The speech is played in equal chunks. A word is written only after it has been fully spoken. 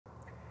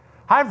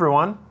Hi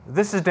everyone,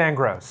 this is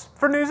dgross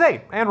for News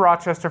 8 and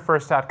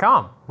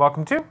RochesterFirst.com.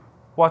 Welcome to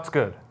What's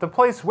Good, the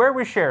place where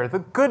we share the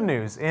good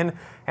news in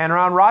and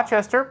around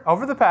Rochester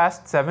over the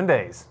past 7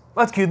 days.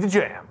 Let's cue the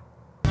jam.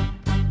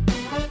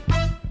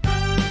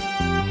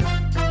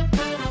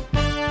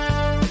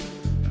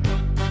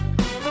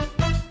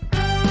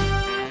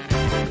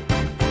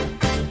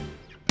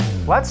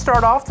 Let's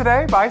start off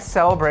today by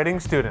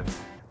celebrating students.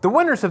 The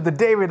winners of the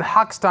David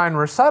Hochstein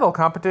recital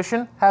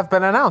competition have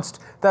been announced.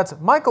 That's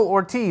Michael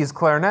Ortiz,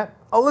 clarinet,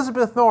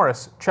 Elizabeth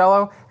Norris,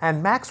 cello,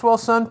 and Maxwell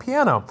Sun,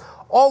 piano.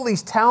 All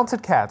these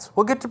talented cats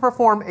will get to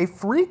perform a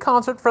free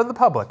concert for the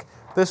public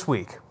this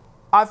week.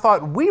 I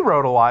thought we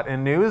wrote a lot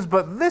in news,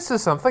 but this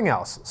is something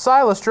else.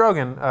 Silas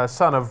Drogan,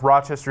 son of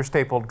Rochester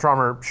staple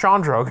drummer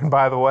Sean Drogan,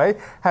 by the way,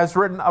 has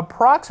written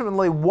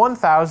approximately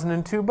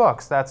 1,002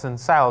 books. That's in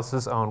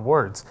Silas's own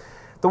words.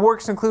 The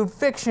works include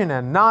fiction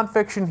and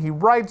nonfiction. He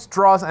writes,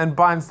 draws, and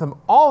binds them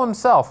all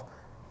himself.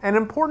 And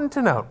important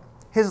to note,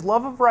 his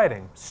love of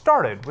writing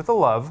started with a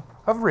love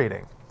of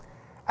reading.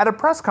 At a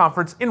press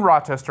conference in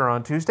Rochester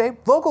on Tuesday,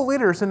 local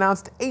leaders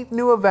announced 8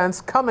 new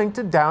events coming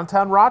to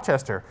downtown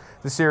Rochester.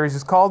 The series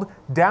is called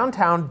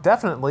Downtown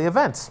Definitely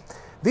Events.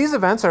 These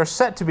events are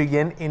set to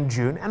begin in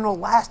June and will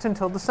last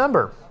until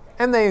December.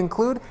 And they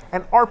include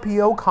an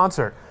RPO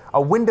concert, a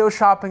window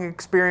shopping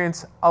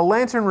experience, a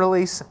lantern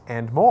release,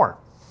 and more.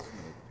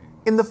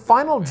 In the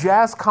final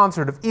jazz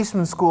concert of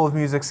Eastman School of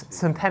Music's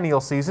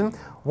centennial season,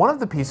 one of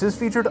the pieces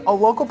featured a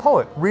local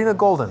poet, Rena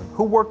Golden,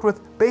 who worked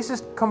with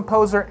bassist,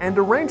 composer, and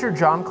arranger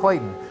John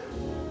Clayton.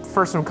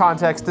 For some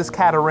context, this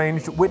cat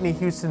arranged Whitney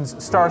Houston's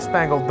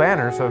Star-Spangled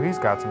Banner, so he's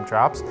got some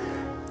chops.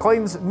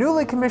 Clayton's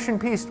newly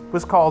commissioned piece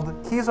was called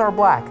Keys Are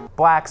Black,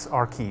 Blacks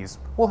Are Keys.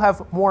 We'll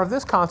have more of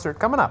this concert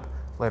coming up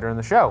later in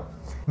the show.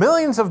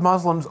 Millions of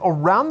Muslims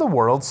around the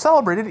world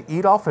celebrated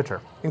Eid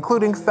al-Fitr,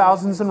 including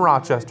thousands in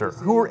Rochester,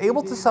 who were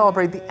able to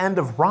celebrate the end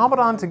of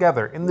Ramadan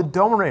together in the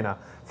Dome Arena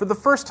for the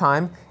first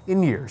time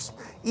in years.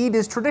 Eid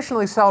is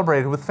traditionally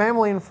celebrated with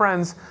family and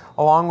friends,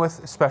 along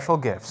with special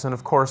gifts, and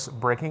of course,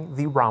 breaking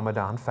the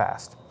Ramadan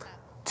fast.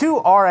 2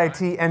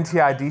 RIT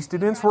NTID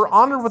students were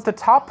honored with the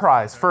top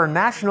prize for a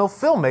national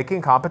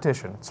filmmaking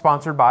competition,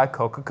 sponsored by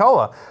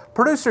Coca-Cola.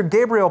 Producer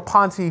Gabriel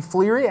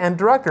Ponte-Fleary and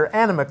director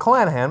Anna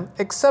McClanahan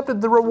accepted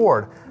the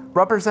reward.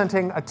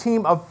 Representing a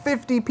team of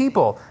 50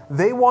 people,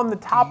 they won the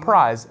top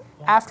prize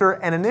after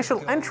an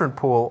initial entrant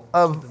pool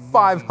of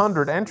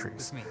 500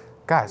 entries.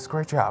 Guys,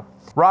 great job.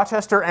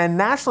 Rochester and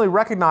nationally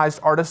recognized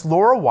artist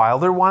Laura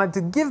Wilder wanted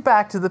to give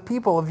back to the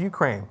people of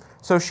Ukraine.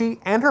 So she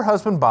and her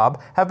husband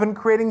Bob have been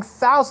creating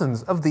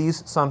thousands of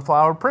these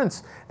sunflower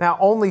prints. Now,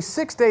 only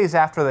 6 days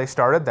after they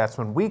started, that's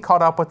when we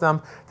caught up with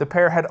them, the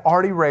pair had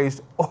already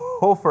raised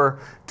over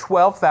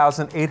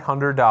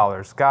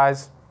 $12,800.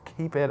 Guys,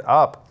 keep it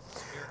up.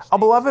 A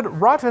beloved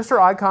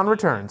Rochester icon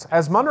returns,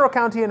 as Monroe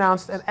County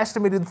announced an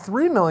estimated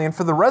 $3 million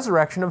for the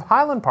resurrection of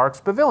Highland Park's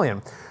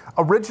pavilion.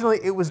 Originally,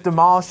 it was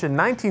demolished in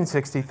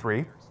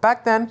 1963.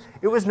 Back then,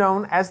 it was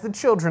known as the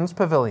Children's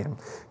Pavilion.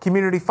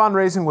 Community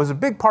fundraising was a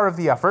big part of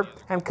the effort,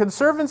 and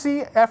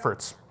conservancy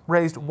efforts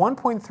raised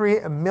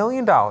 $1.3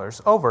 million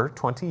over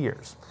 20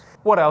 years.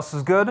 What else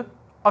is good?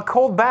 A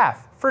cold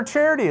bath for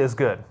charity is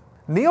good.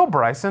 Neil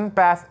Bryson,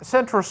 Bath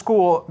Central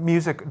School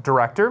music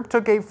director,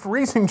 took a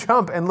freezing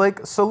jump in Lake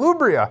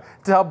Salubria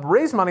to help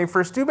raise money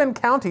for Steuben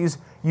County's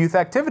youth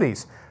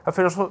activities.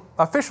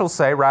 Officials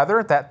say,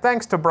 that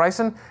thanks to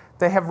Bryson,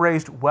 they have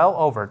raised well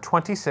over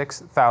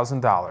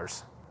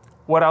 $26,000.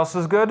 What else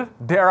is good?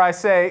 Dare I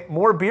say,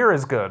 more beer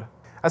is good.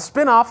 A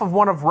spin-off of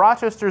one of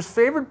Rochester's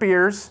favorite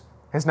beers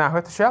has now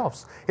hit the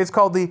shelves. It's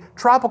called the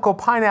Tropical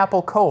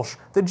Pineapple Kolsch.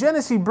 The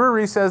Genny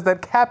brewery says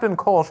that Captain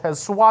Kolsch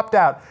has swapped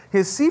out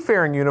his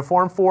seafaring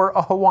uniform for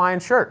a Hawaiian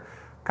shirt.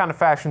 Kind of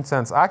fashion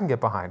sense I can get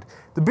behind.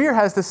 The beer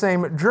has the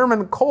same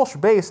German Kolsch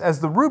base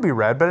as the Ruby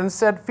Red, but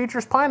instead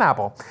features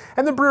pineapple.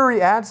 And the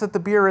brewery adds that the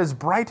beer is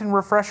bright and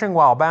refreshing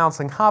while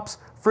balancing hops,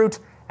 fruit,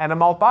 and a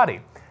malt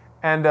body.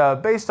 And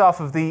based off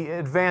of the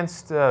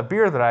advanced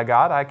beer that I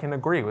got, I can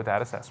agree with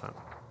that assessment.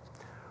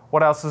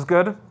 What else is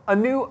good? A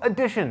new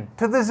addition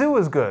to the zoo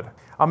is good.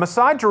 A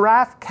Maasai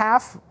giraffe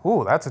calf,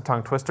 ooh, that's a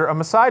tongue twister. A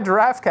Maasai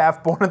giraffe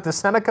calf born at the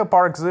Seneca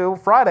Park Zoo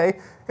Friday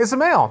is a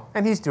male,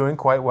 and he's doing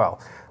quite well.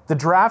 The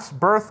giraffe's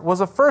birth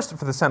was a first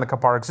for the Seneca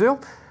Park Zoo.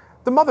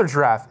 The mother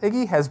giraffe,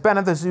 Iggy, has been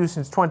at the zoo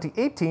since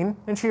 2018,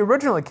 and she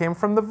originally came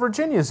from the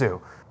Virginia Zoo.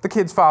 The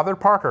kid's father,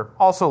 Parker,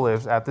 also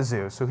lives at the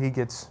zoo, so he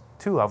gets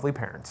 2 lovely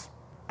parents.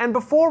 And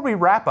before we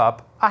wrap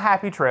up, a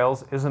happy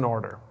trails is in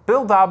order.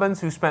 Bill Dobbins,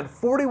 who spent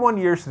 41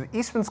 years at the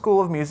Eastman School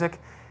of Music,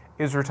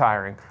 is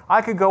retiring.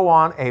 I could go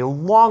on a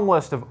long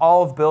list of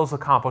all of Bill's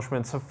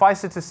accomplishments.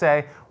 Suffice it to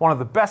say, one of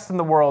the best in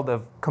the world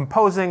of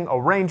composing,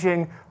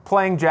 arranging,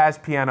 playing jazz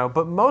piano,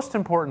 but most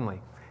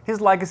importantly, his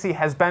legacy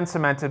has been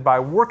cemented by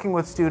working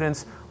with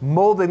students,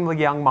 molding the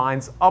young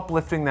minds,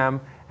 uplifting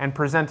them, and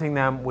presenting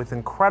them with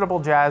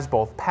incredible jazz,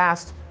 both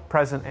past,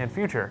 present, and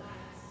future,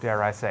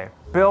 dare I say.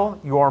 Bill,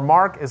 your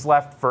mark is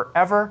left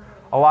forever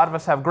A lot of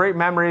us have great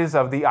memories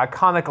of the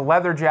iconic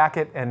leather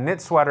jacket and knit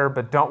sweater,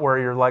 but don't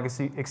worry, your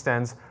legacy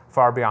extends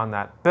far beyond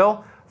that.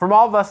 Bill, from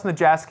all of us in the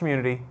jazz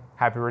community,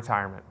 happy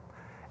retirement.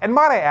 And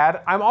might I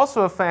add, I'm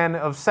also a fan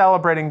of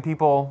celebrating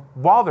people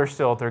while they're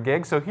still at their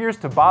gigs, so here's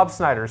to Bob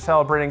Snyder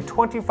celebrating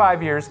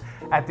 25 years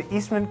at the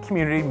Eastman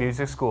Community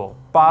Music School.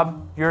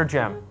 Bob, you're a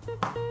gem.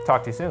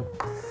 Talk to you soon.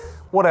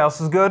 What else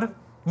is good?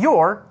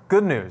 Your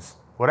good news.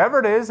 Whatever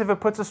it is, if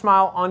it puts a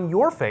smile on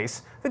your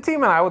face, the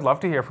team and I would love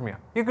to hear from you.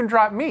 You can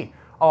drop me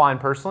a line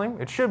personally.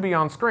 It should be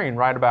on screen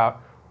right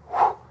about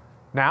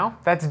now.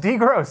 That's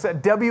dgross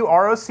at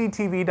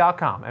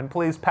WROCTV.com. And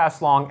please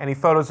pass along any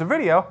photos or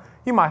video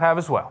you might have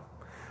as well.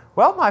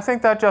 Well, I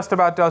think that just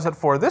about does it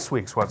for this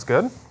week's What's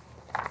Good.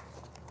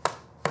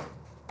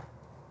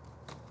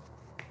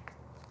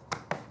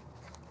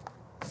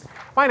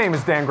 My name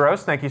is Dan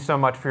Gross. Thank you so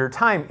much for your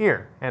time,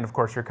 ear, and of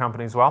course your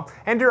company as well,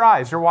 and your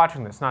eyes. You're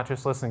watching this, not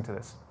just listening to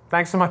this.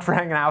 Thanks so much for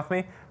hanging out with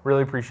me.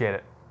 Really appreciate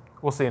it.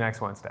 We'll see you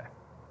next Wednesday.